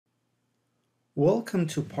Welcome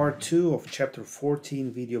to part 2 of chapter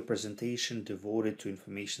 14 video presentation devoted to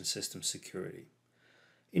information system security.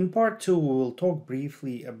 In part 2 we will talk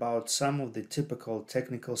briefly about some of the typical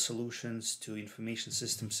technical solutions to information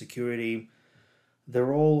system security, the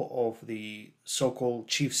role of the so-called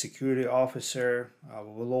chief security officer.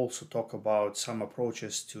 We will also talk about some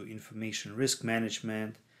approaches to information risk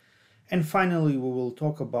management. And finally, we will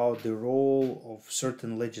talk about the role of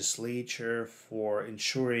certain legislature for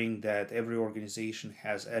ensuring that every organization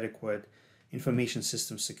has adequate information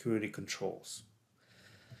system security controls.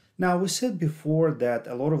 Now, we said before that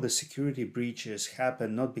a lot of the security breaches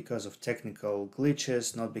happen not because of technical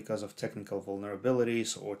glitches, not because of technical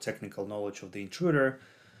vulnerabilities or technical knowledge of the intruder,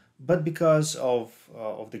 but because of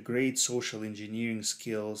the great social engineering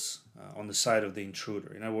skills on the side of the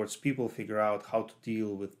intruder. In other words, people figure out how to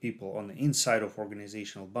deal with people on the inside of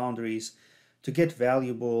organizational boundaries to get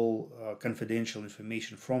valuable confidential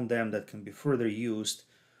information from them that can be further used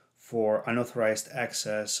for unauthorized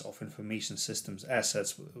access of information systems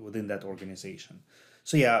assets within that organization.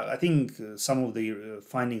 So yeah, I think some of the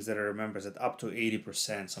findings that I remember is that up to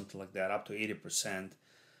 80%, something like that, up to 80%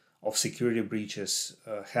 of security breaches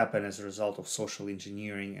happen as a result of social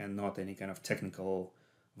engineering and not any kind of technical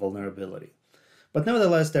vulnerability. But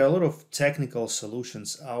nevertheless, there are a lot of technical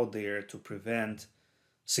solutions out there to prevent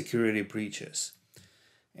security breaches.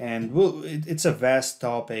 And it's a vast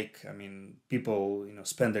topic. I mean, people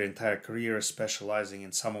spend their entire career specializing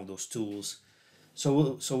in some of those tools.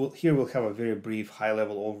 Here we'll have a very brief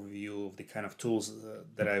high-level overview of the kind of tools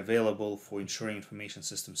that are available for ensuring information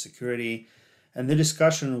system security. And the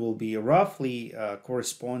discussion will be roughly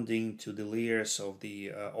corresponding to the layers of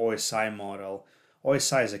the OSI model.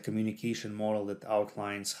 OSI is a communication model that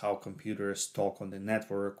outlines how computers talk on the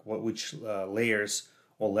network, which layers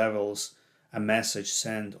or levels a message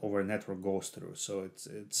sent over a network goes through. So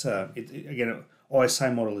again,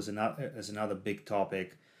 OSI model is another big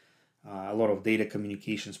topic. A lot of data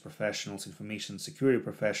communications professionals, information security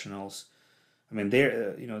professionals, I mean,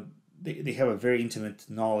 they have a very intimate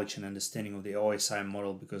knowledge and understanding of the OSI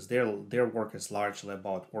model because their work is largely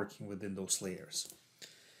about working within those layers.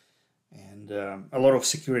 And a lot of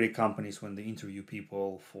security companies, when they interview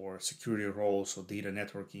people for security roles or data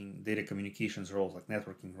networking, data communications roles like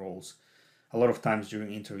networking roles, a lot of times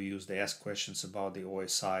during interviews they ask questions about the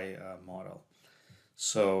OSI model.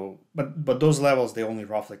 So, but those levels, they only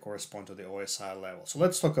roughly correspond to the OSI level. So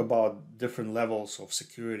let's talk about different levels of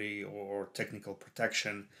security or technical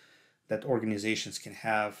protection that organizations can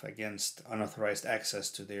have against unauthorized access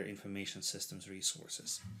to their information systems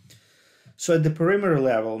resources. So at the perimeter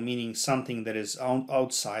level, meaning something that is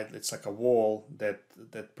outside, it's like a wall that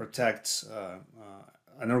protects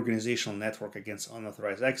an organizational network against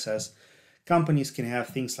unauthorized access, companies can have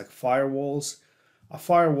things like firewalls. A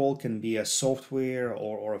firewall can be a software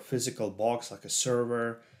or a physical box like a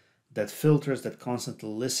server that filters, that constantly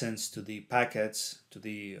listens to the packets, to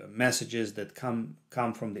the messages that come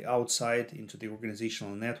from the outside into the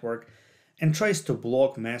organizational network, and tries to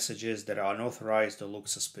block messages that are unauthorized or look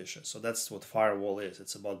suspicious. So that's what firewall is.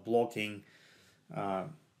 It's about blocking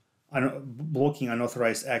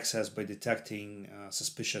unauthorized access by detecting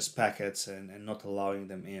suspicious packets and not allowing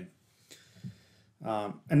them in.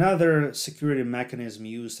 Another security mechanism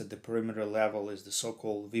used at the perimeter level is the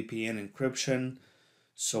so-called VPN encryption.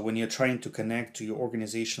 So when you're trying to connect to your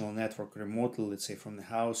organizational network remotely, let's say from the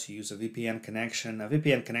house, you use a VPN connection. A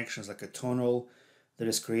VPN connection is like a tunnel that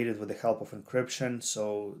is created with the help of encryption.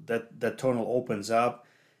 So that tunnel opens up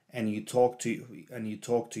and you talk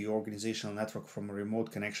to your organizational network from a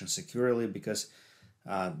remote connection securely because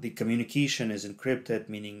the communication is encrypted,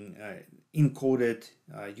 meaning encoded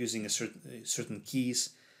using certain keys.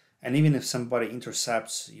 And even if somebody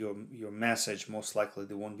intercepts your message, most likely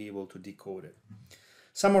they won't be able to decode it.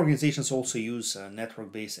 Some organizations also use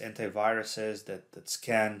network-based antiviruses that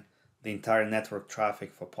scan the entire network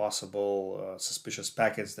traffic for possible suspicious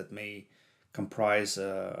packets that may comprise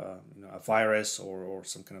a virus or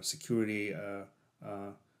some kind of security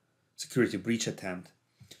breach attempt.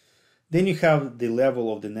 Then you have the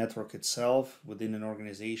level of the network itself within an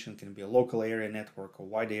organization. It can be a local area network, a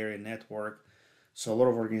wide area network. So a lot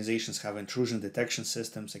of organizations have intrusion detection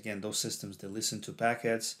systems. Again, those systems, they listen to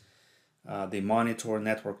packets. They monitor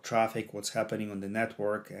network traffic, what's happening on the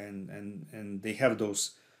network, and they have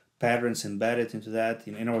those patterns embedded into that.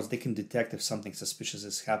 In other words, they can detect if something suspicious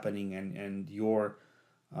is happening and your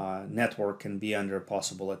network can be under a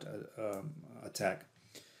possible attack.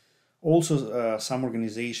 Also, some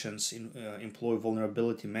organizations employ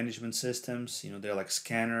vulnerability management systems. They're like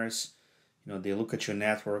scanners. They look at your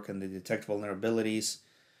network and they detect vulnerabilities.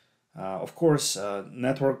 Of course,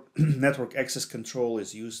 network access control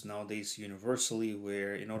is used nowadays universally,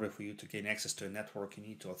 where in order for you to gain access to a network, you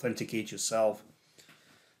need to authenticate yourself.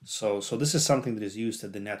 So this is something that is used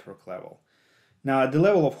at the network level. Now, at the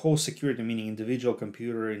level of host security, meaning individual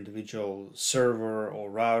computer, individual server, or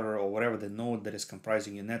router, or whatever the node that is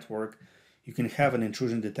comprising your network, you can have an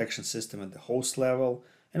intrusion detection system at the host level,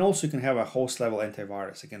 and also you can have a host level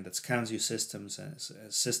antivirus, again, that scans your systems as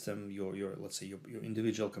system, your let's say your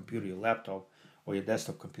individual computer, your laptop, or your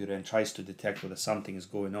desktop computer, and tries to detect whether something is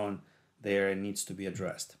going on there and needs to be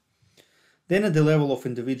addressed. Then at the level of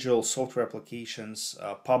individual software applications,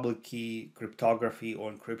 public key cryptography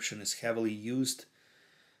or encryption is heavily used.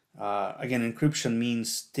 Again, encryption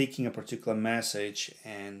means taking a particular message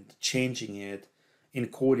and changing it,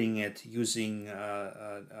 encoding it using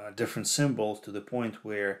different symbols to the point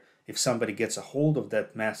where if somebody gets a hold of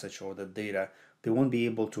that message or that data, they won't be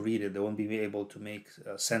able to read it. They won't be able to make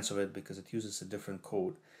sense of it because it uses a different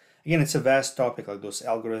code. Again, it's a vast topic, like those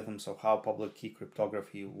algorithms of how public key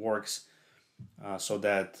cryptography works. So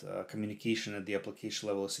that communication at the application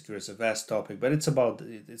level is secure is a vast topic, but it's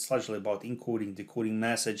largely about encoding, decoding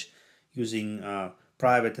message using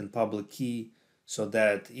private and public key, so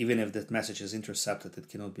that even if that message is intercepted, it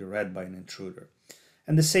cannot be read by an intruder.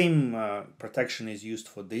 And the same protection is used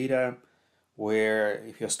for data, where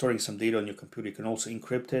if you're storing some data on your computer, you can also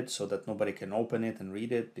encrypt it so that nobody can open it and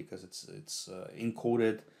read it because it's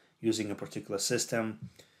encoded using a particular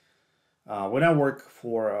system. When I work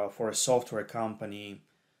for a software company,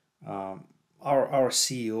 our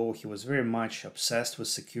CEO, he was very much obsessed with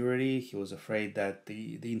security. He was afraid that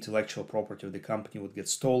the intellectual property of the company would get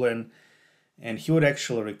stolen, and he would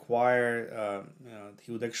actually require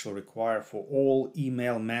for all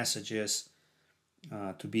email messages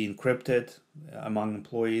to be encrypted among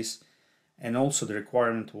employees. And also the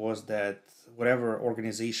requirement was that whatever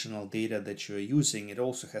organizational data that you're using, it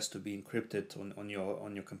also has to be encrypted on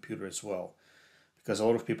your computer as well. Because a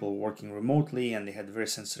lot of people were working remotely and they had very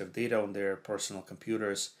sensitive data on their personal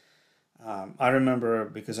computers. I remember,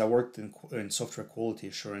 because I worked in software quality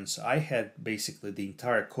assurance, I had basically the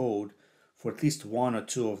entire code for at least one or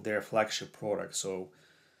two of their flagship products. So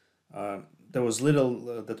there was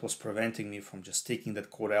little that was preventing me from just taking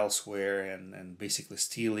that code elsewhere and basically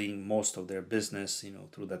stealing most of their business,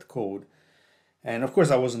 through that code. And of course,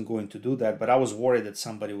 I wasn't going to do that, but I was worried that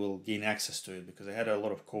somebody will gain access to it because I had a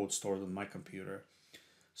lot of code stored on my computer.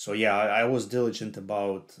 So yeah, I was diligent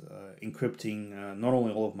about encrypting not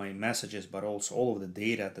only all of my messages, but also all of the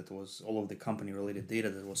data all of the company related data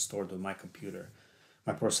that was stored on my computer,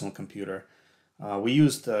 my personal computer. We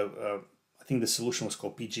used, I think the solution was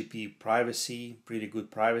called PGP Privacy, Pretty Good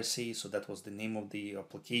Privacy. So that was the name of the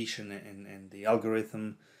application and the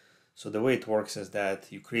algorithm. So the way it works is that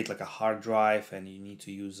you create like a hard drive and you need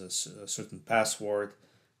to use a certain password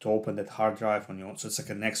to open that hard drive on your own. So it's like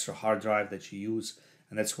an extra hard drive that you use,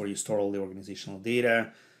 and that's where you store all the organizational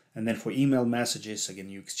data. And then for email messages, again,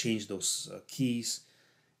 you exchange those keys,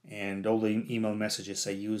 and all the email messages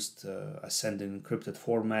I send in encrypted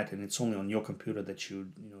format, and it's only on your computer that you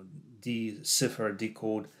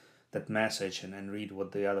decode that message and read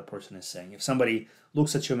what the other person is saying. If somebody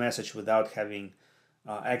looks at your message without having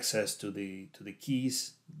access to the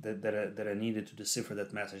keys that are needed to decipher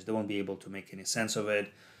that message, they won't be able to make any sense of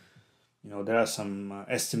it. There are some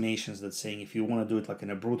estimations that saying if you want to do it like in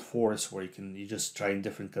a brute force, where you just try in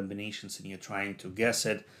different combinations and you're trying to guess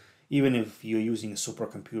it, even if you're using a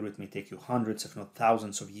supercomputer, it may take you hundreds, if not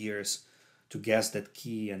thousands of years to guess that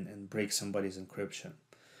key and break somebody's encryption.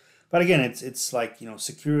 But again, it's like,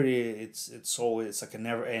 security, it's like a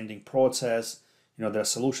never-ending process. There are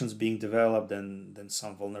solutions being developed, and then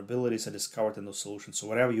some vulnerabilities are discovered in those solutions. So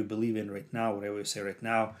whatever you believe in right now, whatever you say right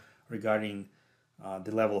now regarding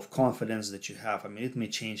the level of confidence that you have, it may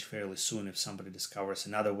change fairly soon if somebody discovers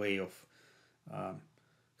another way of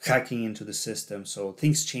hacking into the system. So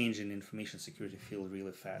things change in the information security field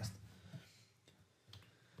really fast.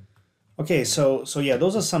 Okay, so yeah,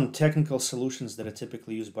 those are some technical solutions that are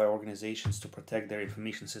typically used by organizations to protect their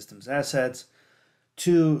information systems assets.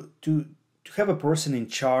 To have a person in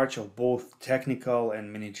charge of both technical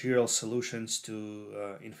and managerial solutions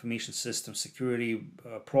to information system security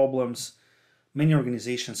problems, many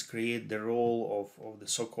organizations create the role of the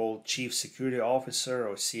so-called Chief Security Officer,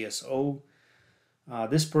 or CSO.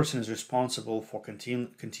 This person is responsible for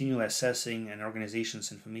continually assessing an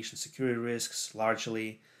organization's information security risks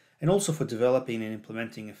largely, and also for developing and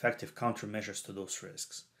implementing effective countermeasures to those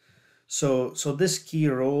risks. So this key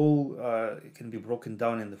role can be broken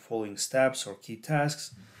down in the following steps or key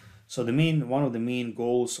tasks. So one of the main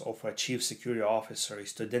goals of a chief security officer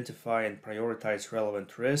is to identify and prioritize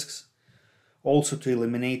relevant risks. Also to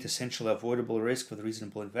eliminate essentially avoidable risk with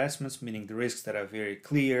reasonable investments, meaning the risks that are very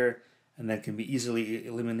clear and that can be easily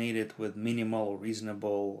eliminated with minimal or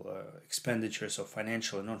reasonable expenditures of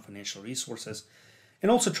financial and non-financial resources.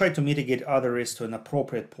 And also try to mitigate other risks to an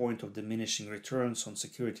appropriate point of diminishing returns on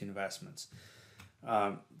security investments.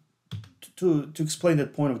 To explain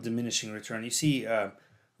that point of diminishing return, you see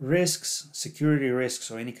risks, security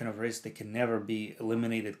risks, or any kind of risk, they can never be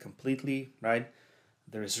eliminated completely, right?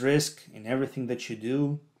 There is risk in everything that you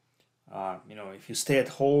do. If you stay at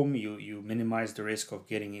home, you minimize the risk of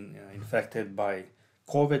getting infected by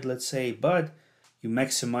COVID, let's say, but you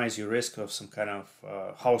maximize your risk of some kind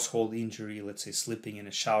of household injury, let's say slipping in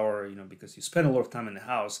a shower, because you spend a lot of time in the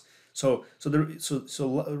house. So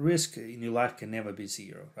risk in your life can never be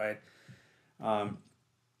zero, right?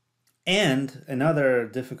 And another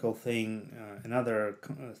difficult thing, another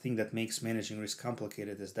thing that makes managing risk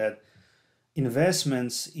complicated is that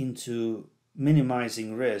investments into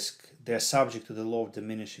minimizing risk, they're subject to the law of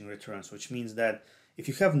diminishing returns, which means that if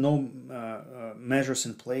you have no measures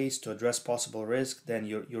in place to address possible risk, then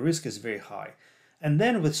your risk is very high. And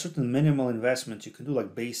then with certain minimal investments, you can do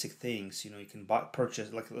like basic things. You can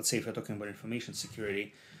purchase, like let's say if you're talking about information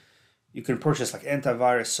security, you can purchase like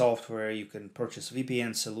antivirus software, you can purchase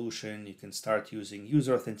VPN solution, you can start using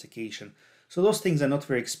user authentication. So those things are not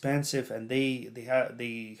very expensive, and they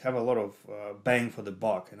have a lot of bang for the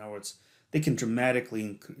buck. In other words, they can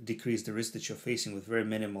dramatically decrease the risk that you're facing with very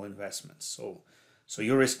minimal investments. So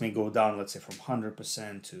your risk may go down, let's say, from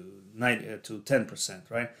 100% to 10%,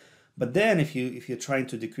 right? But then if you're trying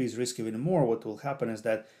to decrease risk even more, what will happen is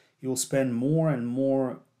that you'll spend more and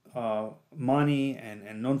more money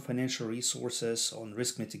and non-financial resources on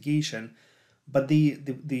risk mitigation, but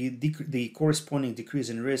the corresponding decrease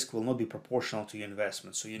in risk will not be proportional to your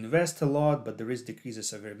investment. So you invest a lot, but the risk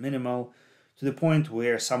decreases are very minimal, to the point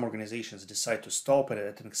where some organizations decide to stop it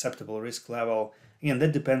at an acceptable risk level. Again,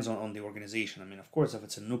 that depends on the organization. I mean, of course, if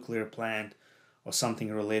it's a nuclear plant or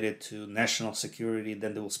something related to national security,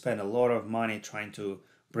 then they will spend a lot of money trying to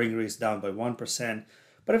bring risk down by 1%.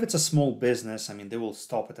 But if it's a small business, I mean, they will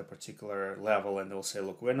stop at a particular level and they'll say,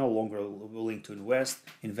 look, we're no longer willing to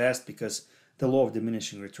invest because the law of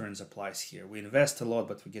diminishing returns applies here. We invest a lot,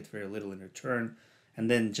 but we get very little in return.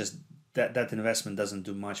 And then just that investment doesn't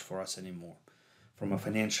do much for us anymore from a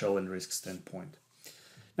financial and risk standpoint.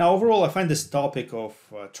 Now, overall, I find this topic of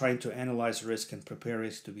trying to analyze risk and prepare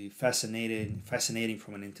risk to be fascinating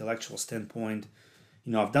from an intellectual standpoint.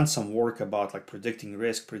 I've done some work about like predicting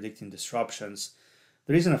risk, predicting disruptions.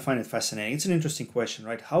 The reason I find it fascinating, it's an interesting question,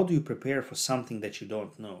 right? How do you prepare for something that you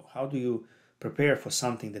don't know? How do you prepare for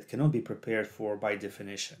something that cannot be prepared for by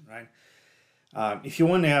definition, right? If you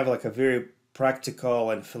want to have like a very practical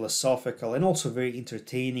and philosophical and also very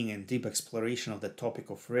entertaining and deep exploration of the topic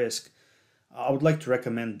of risk, I would like to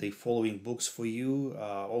recommend the following books for you.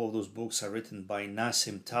 All of those books are written by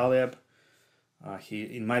Nassim Taleb.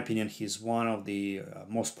 In my opinion, he's one of the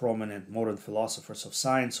most prominent modern philosophers of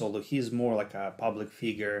science, although he's more like a public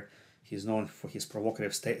figure. He's known for his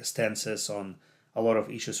provocative stances on a lot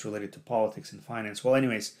of issues related to politics and finance. Well,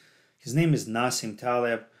 anyways, his name is Nassim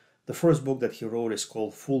Taleb. The first book that he wrote is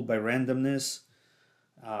called Fooled by Randomness.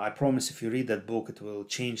 I promise if you read that book, it will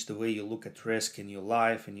change the way you look at risk in your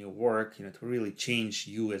life and your work. It will really change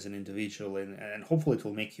you as an individual, and hopefully it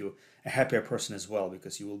will make you a happier person as well,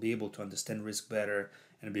 because you will be able to understand risk better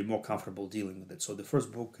and be more comfortable dealing with it. So the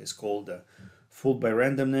first book is called Fooled by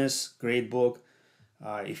Randomness. Great book.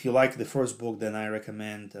 If you like the first book, then I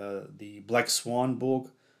recommend the Black Swan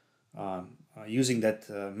book. Using that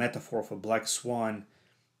metaphor for Black Swan,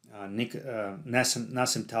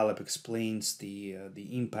 Nassim Taleb explains the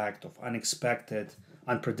impact of unexpected,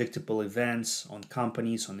 unpredictable events on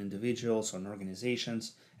companies, on individuals, on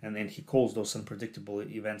organizations, and then he calls those unpredictable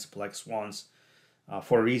events black swans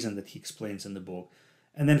for a reason that he explains in the book.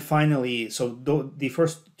 And then finally, so the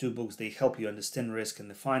first two books, they help you understand risk, and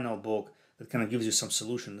the final book that kind of gives you some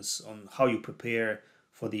solutions on how you prepare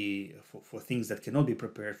for things that cannot be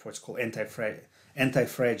prepared for. It's called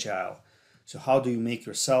Anti-Fragile. So how do you make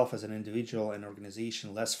yourself as an individual and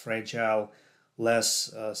organization less fragile,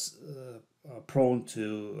 less prone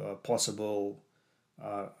to possible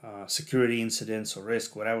security incidents or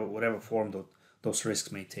risk, whatever form those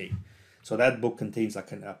risks may take. So that book contains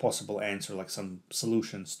like a possible answer, like some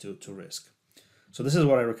solutions to risk. So this is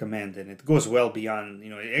what I recommend, and it goes well beyond,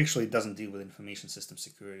 it actually doesn't deal with information system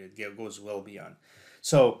security. It goes well beyond.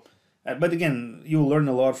 So, but again, you will learn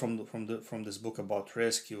a lot from this book about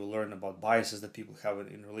risk. You will learn about biases that people have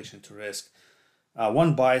in relation to risk.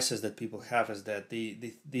 One biases that people have is that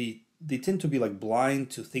they tend to be like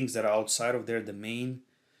blind to things that are outside of their domain.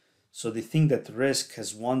 So they think that risk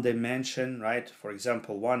has one dimension, right? For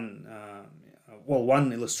example, one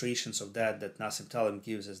illustrations of that Nassim Taleb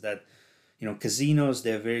gives is that, casinos,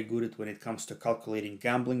 they're very good at when it comes to calculating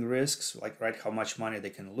gambling risks, like, right, how much money they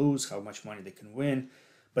can lose, how much money they can win.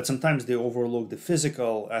 But sometimes they overlook the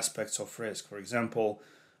physical aspects of risk. For example,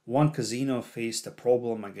 one casino faced a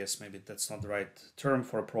problem. I guess maybe that's not the right term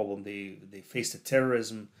for a problem. They faced a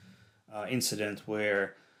terrorism incident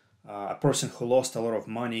where a person who lost a lot of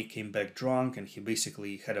money came back drunk, and he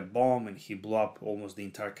basically had a bomb and he blew up almost the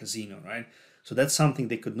entire casino, right? So that's something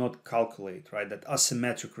they could not calculate, right? That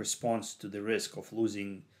asymmetric response to the risk of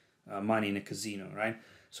losing money in a casino, right?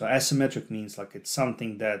 So asymmetric means like it's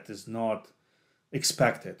something that is not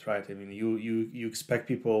expected, right? I mean, you expect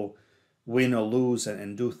people win or lose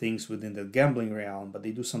and do things within the gambling realm, but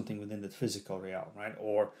they do something within the physical realm, right?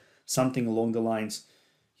 Or something along the lines,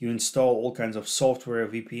 you install all kinds of software,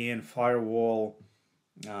 VPN, firewall,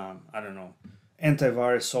 I don't know,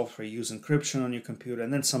 antivirus software, use encryption on your computer,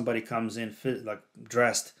 and then somebody comes in like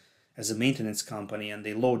dressed as a maintenance company, and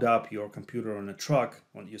they load up your computer on a truck,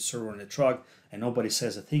 on your server on a truck, and nobody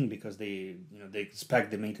says a thing because they expect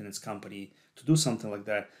the maintenance company to do something like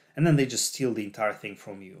that, and then they just steal the entire thing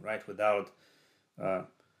from you, right, without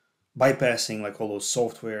bypassing like all those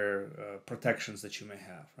software protections that you may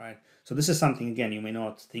have, right? So this is something, again, you may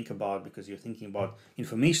not think about because you're thinking about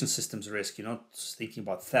information systems risk. You're not thinking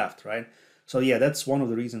about theft, right? So yeah, that's one of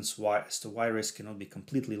the reasons why risk cannot be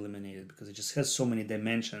completely eliminated, because it just has so many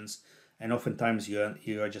dimensions, and oftentimes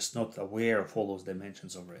you are just not aware of all those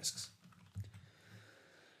dimensions of risks.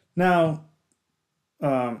 Now,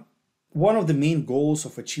 one of the main goals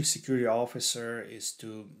of a chief security officer is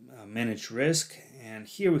to manage risk, and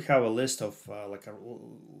here we have a list of like a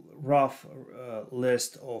rough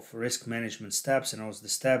list of risk management steps, and also the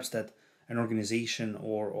steps that an organization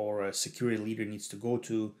or a security leader needs to go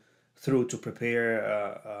through to prepare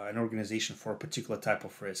an organization for a particular type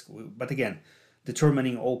of risk. But again,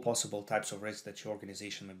 determining all possible types of risks that your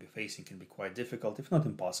organization may be facing can be quite difficult, if not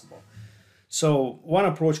impossible. So one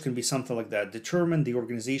approach can be something like that: determine the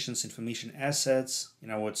organization's information assets,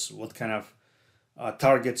 what kind of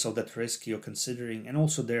targets of that risk you're considering, and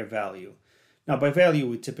also their value. Now, by value,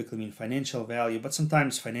 we typically mean financial value, but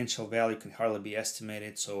sometimes financial value can hardly be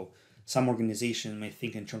estimated. So some organizations may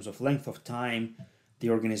think in terms of length of time the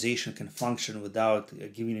organization can function without a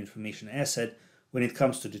given information asset when it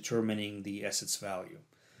comes to determining the asset's value.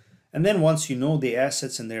 And then once you know the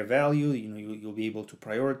assets and their value, you'll be able to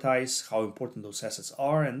prioritize how important those assets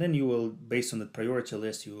are, and then you will, based on the priority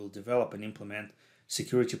list, you will develop and implement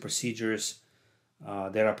security procedures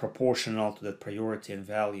that are proportional to that priority and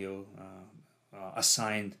value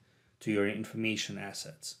assigned to your information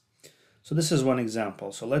assets. So this is one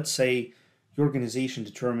example. So let's say your organization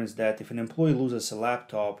determines that if an employee loses a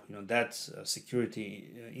laptop, that security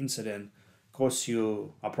incident costs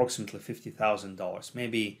you approximately $50,000.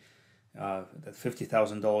 Maybe that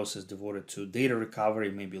 $50,000 is devoted to data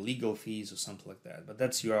recovery, maybe legal fees or something like that. But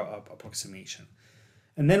that's your approximation.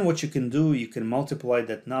 And then what you can do, you can multiply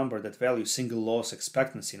that number, that value, single loss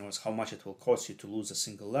expectancy, is how much it will cost you to lose a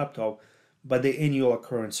single laptop, by the annual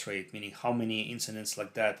occurrence rate, meaning how many incidents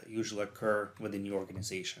like that usually occur within your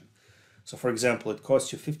organization. So for example, it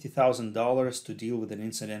costs you $50,000 to deal with an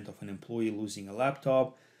incident of an employee losing a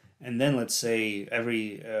laptop. And then let's say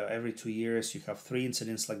every 2 years you have 3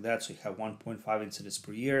 incidents like that, so you have 1.5 incidents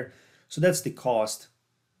per year. So that's the cost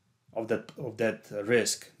of that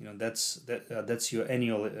risk. That's your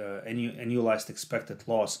annualized expected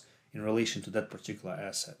loss in relation to that particular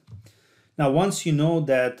asset. Now, once you know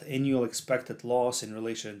that annual expected loss in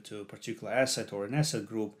relation to a particular asset or an asset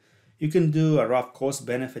group, you can do a rough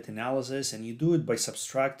cost-benefit analysis, and you do it by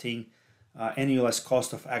subtracting annualized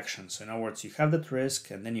cost of action. So in other words, you have that risk,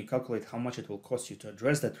 and then you calculate how much it will cost you to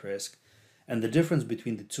address that risk, and the difference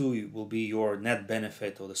between the two will be your net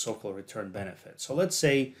benefit, or the so-called return benefit. So let's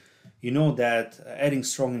say you know that adding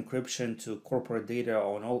strong encryption to corporate data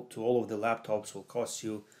to all of the laptops will cost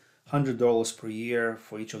you $100 per year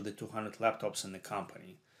for each of the 200 laptops in the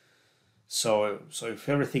company. So if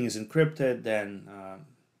everything is encrypted, then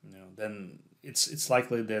then it's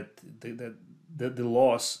likely that the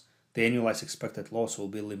loss, the annualized expected loss, will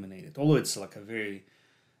be eliminated. Although it's like a very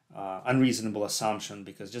unreasonable assumption,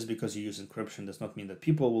 because just because you use encryption does not mean that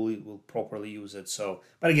people will properly use it. So,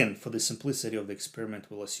 but again, for the simplicity of the experiment,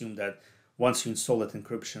 we'll assume that once you install that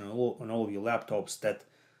encryption on all of your laptops, that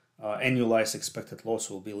annualized expected loss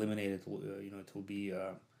will be eliminated. It will be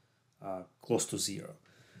close to zero.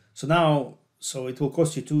 So it will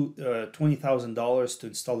cost you $20,000 to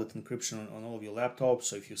install that encryption on all of your laptops.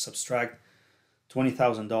 So if you subtract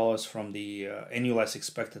 $20,000 from the annualized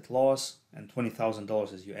expected loss, and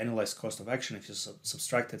 $20,000 is your annualized cost of action. If you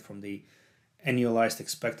subtract it from the annualized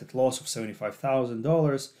expected loss of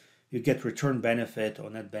 $75,000, you get return benefit or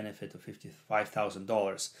net benefit of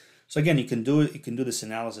 $55,000. So again, you can do this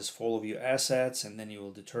analysis for all of your assets, and then you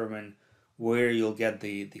will determine where you'll get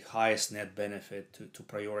the highest net benefit to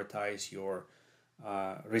prioritize your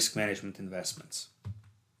risk management investments.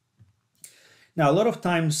 Now, a lot of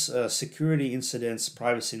times security incidents,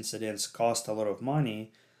 privacy incidents cost a lot of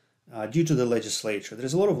money due to the legislature.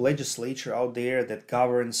 There's a lot of legislature out there that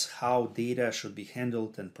governs how data should be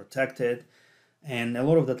handled and protected. And a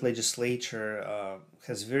lot of that legislature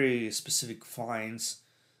has very specific fines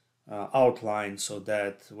outlined so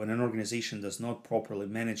that when an organization does not properly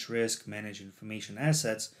manage risk, manage information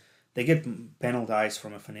assets, they get penalized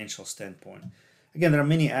from a financial standpoint. Again, there are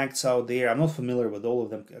many acts out there. I'm not familiar with all of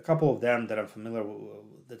them. A couple of them that I'm familiar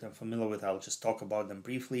with, I'll just talk about them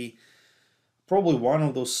briefly. Probably one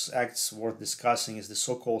of those acts worth discussing is the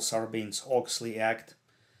so-called Sarbanes-Oxley Act.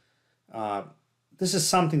 This is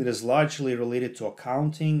something that is largely related to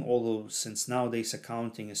accounting, although since nowadays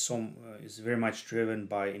accounting is very much driven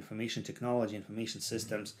by information technology, information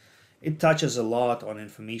systems, it touches a lot on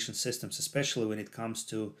information systems, especially when it comes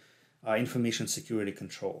to information security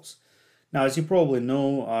controls. Now, as you probably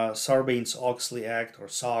know, Sarbanes-Oxley Act, or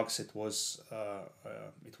SOX, it was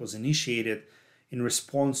initiated in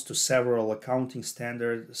response to several accounting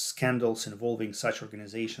scandals involving such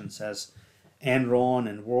organizations as Enron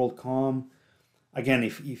and WorldCom. Again,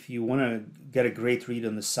 if you want to get a great read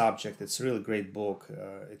on the subject, it's a really great book.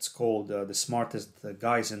 It's called The Smartest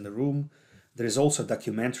Guys in the Room. There is also a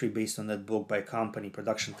documentary based on that book by a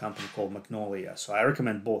production company called Magnolia. So I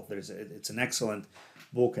recommend both. It's an excellent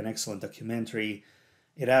book, an excellent documentary.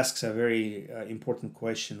 It asks a very important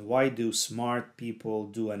question: why do smart people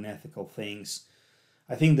do unethical things?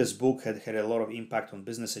 I think this book had a lot of impact on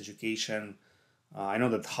business education. I know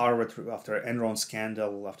that Harvard, after Enron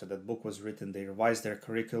scandal, after that book was written, they revised their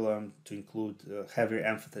curriculum to include heavier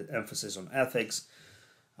emphasis on ethics.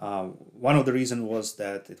 One of the reasons was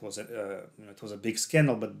that it was a big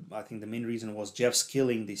scandal, but I think the main reason was Jeff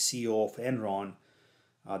Skilling, the CEO of Enron,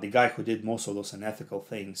 the guy who did most of those unethical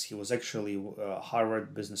things. He was actually a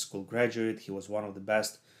Harvard Business School graduate. He was one of the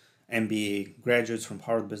best MBA graduates from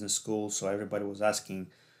Harvard Business School. So everybody was asking,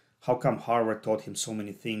 how come Harvard taught him so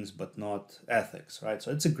many things but not ethics, right?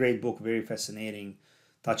 So it's a great book, very fascinating,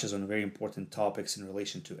 touches on very important topics in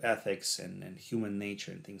relation to ethics and human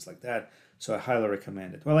nature and things like that. So I highly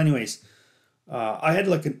recommend it. Well, anyways, I had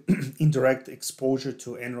like an indirect exposure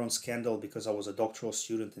to Enron scandal because I was a doctoral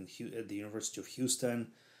student at the University of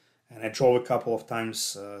Houston, and I drove a couple of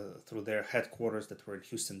times through their headquarters that were in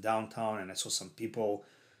Houston downtown, and I saw some people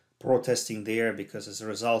protesting there because as a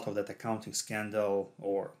result of that accounting scandal,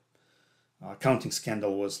 accounting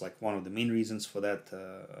scandal was like one of the main reasons for that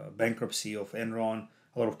bankruptcy of Enron.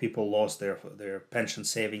 A lot of people lost their pension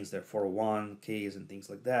savings, their 401ks and things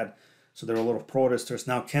like that. So there were a lot of protesters.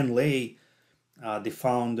 Now, Ken Lay, the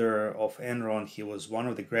founder of Enron, he was one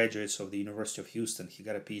of the graduates of the University of Houston. He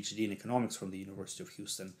got a PhD in economics from the University of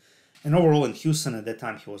Houston. And overall in Houston at that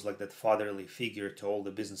time, he was like that fatherly figure to all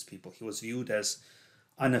the business people. He was viewed as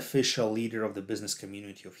unofficial leader of the business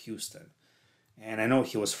community of Houston. And I know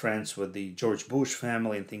he was friends with the George Bush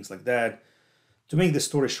family and things like that. To make the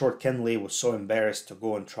story short, Ken Lay was so embarrassed to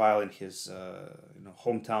go on trial in his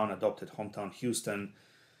adopted hometown, Houston.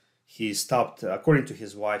 He stopped, according to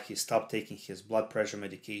his wife, he stopped taking his blood pressure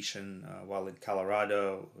medication while in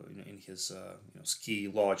Colorado, in his ski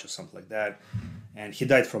lodge or something like that. And he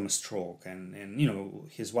died from a stroke. And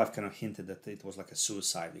his wife kind of hinted that it was like a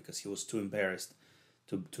suicide because he was too embarrassed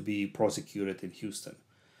to be prosecuted in Houston.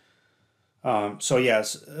 So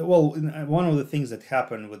yes, well, one of the things that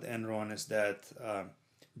happened with Enron is that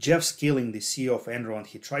Jeff Skilling, the CEO of Enron,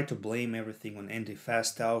 he tried to blame everything on Andy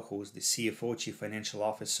Fastow, who was the CFO, Chief Financial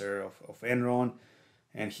Officer of Enron.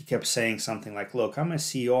 And he kept saying something like, look, I'm a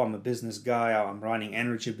CEO, I'm a business guy, I'm running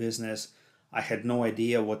energy business. I had no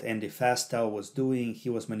idea what Andy Fastow was doing. He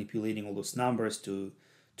was manipulating all those numbers to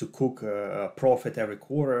cook a profit every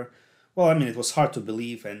quarter. Well, I mean, it was hard to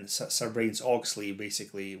believe, and Sarbanes-Oxley,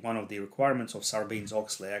 basically, one of the requirements of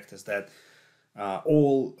Sarbanes-Oxley Act is that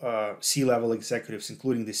all C-level executives,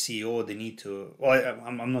 including the CEO, they need to, well,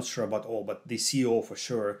 I'm not sure about all, but the CEO for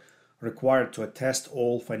sure, required to attest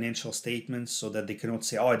all financial statements so that they cannot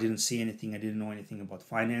say, oh, I didn't see anything, I didn't know anything about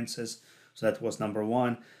finances. So that was number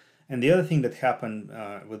one. And the other thing that happened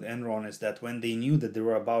with Enron is that when they knew that they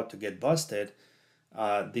were about to get busted,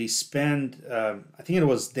 they spent, I think it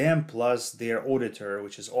was them plus their auditor,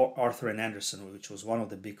 which is Arthur and Anderson, which was one of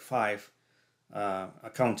the big five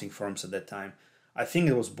accounting firms at that time. I think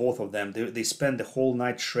it was both of them. They spent the whole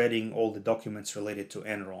night shredding all the documents related to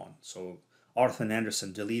Enron. So Arthur and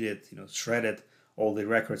Anderson deleted, shredded all the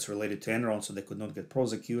records related to Enron so they could not get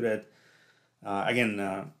prosecuted.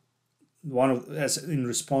 In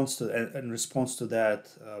response to that,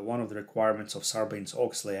 one of the requirements of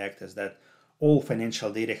Sarbanes-Oxley Act is that all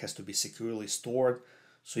financial data has to be securely stored.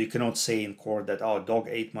 So you cannot say in court that, oh, dog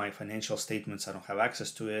ate my financial statements, I don't have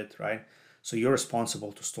access to it, right? So you're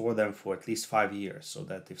responsible to store them for at least 5 years so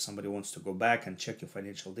that if somebody wants to go back and check your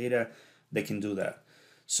financial data, they can do that.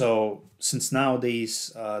 So since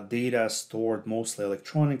nowadays data stored mostly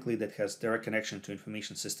electronically that has direct connection to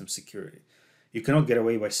information system security, you cannot get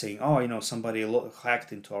away by saying, oh, somebody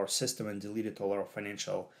hacked into our system and deleted all our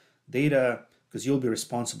financial data, because you'll be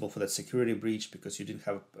responsible for that security breach because you didn't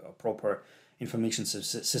have a proper information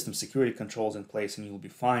system security controls in place, and you'll be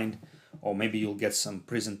fined, or maybe you'll get some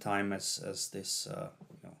prison time, as this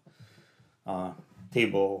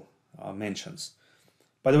table mentions.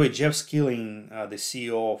 By the way, Jeff Skilling, the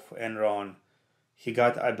CEO of Enron, he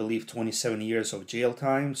got, I believe, 27 years of jail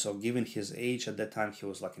time. So given his age at that time, he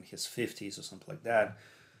was like in his 50s or something like that.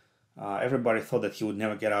 Everybody thought that he would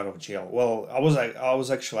never get out of jail. Well, I was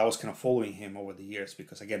kind of following him over the years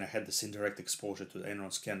because, again, I had this indirect exposure to the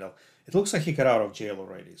Enron scandal. It looks like he got out of jail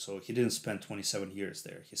already. So he didn't spend 27 years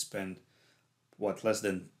there. He spent, less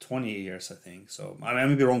than 20 years, I think. So I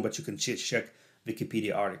may be wrong, but you can check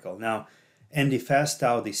Wikipedia article. Now, Andy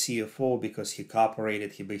Fastow, the CFO, because he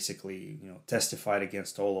cooperated, he basically testified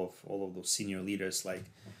against all of those senior leaders like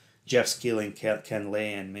Jeff Skilling, Ken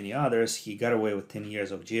Lay, and many others. He got away with 10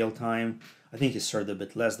 years of jail time. I think he served a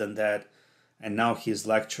bit less than that. And now he's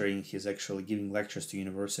lecturing. He's actually giving lectures to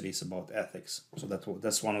universities about ethics. So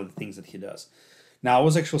that's one of the things that he does. Now, I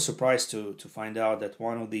was actually surprised to find out that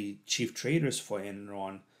one of the chief traders for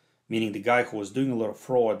Enron, meaning the guy who was doing a lot of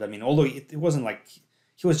fraud, I mean, although it wasn't like,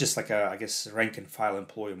 he was just like a, I guess, rank and file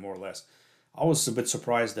employee more or less. I was a bit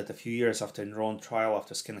surprised that a few years after Enron trial,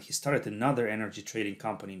 after scandal, he started another energy trading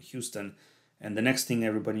company in Houston. And the next thing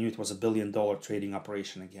everybody knew, it was $1 billion trading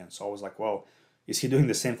operation again. So I was like, well, is he doing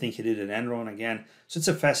the same thing he did in Enron again? So it's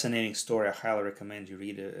a fascinating story. I highly recommend you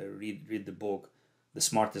read the book, The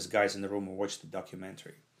Smartest Guys in the Room, or watch the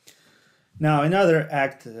documentary. Now, another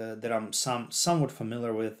act that I'm somewhat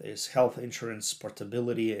familiar with is Health Insurance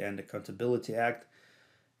Portability and Accountability Act.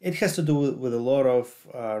 It has to do with a lot of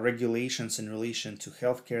regulations in relation to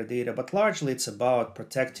healthcare data, but largely it's about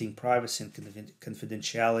protecting privacy and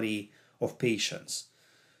confidentiality of patients.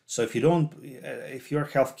 So if you're a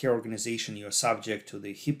healthcare organization, you're subject to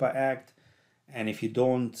the HIPAA Act, and if you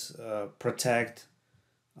don't protect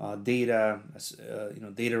data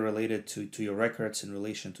related to your records in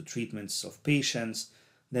relation to treatments of patients,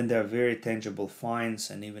 then there are very tangible fines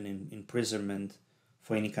and even imprisonment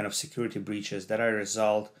for any kind of security breaches that are a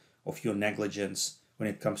result of your negligence when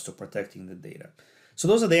it comes to protecting the data. So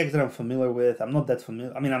those are the acts that I'm familiar with. I'm not that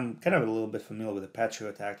familiar. I mean, I'm kind of a little bit familiar with the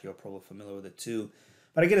Patriot Act. You're probably familiar with it too.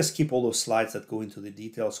 But I gotta skip all those slides that go into the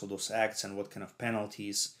details of those acts and what kind of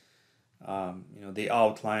penalties they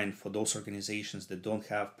outline for those organizations that don't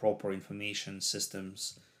have proper information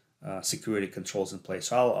systems security controls in place.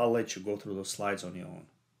 So I'll let you go through those slides on your own.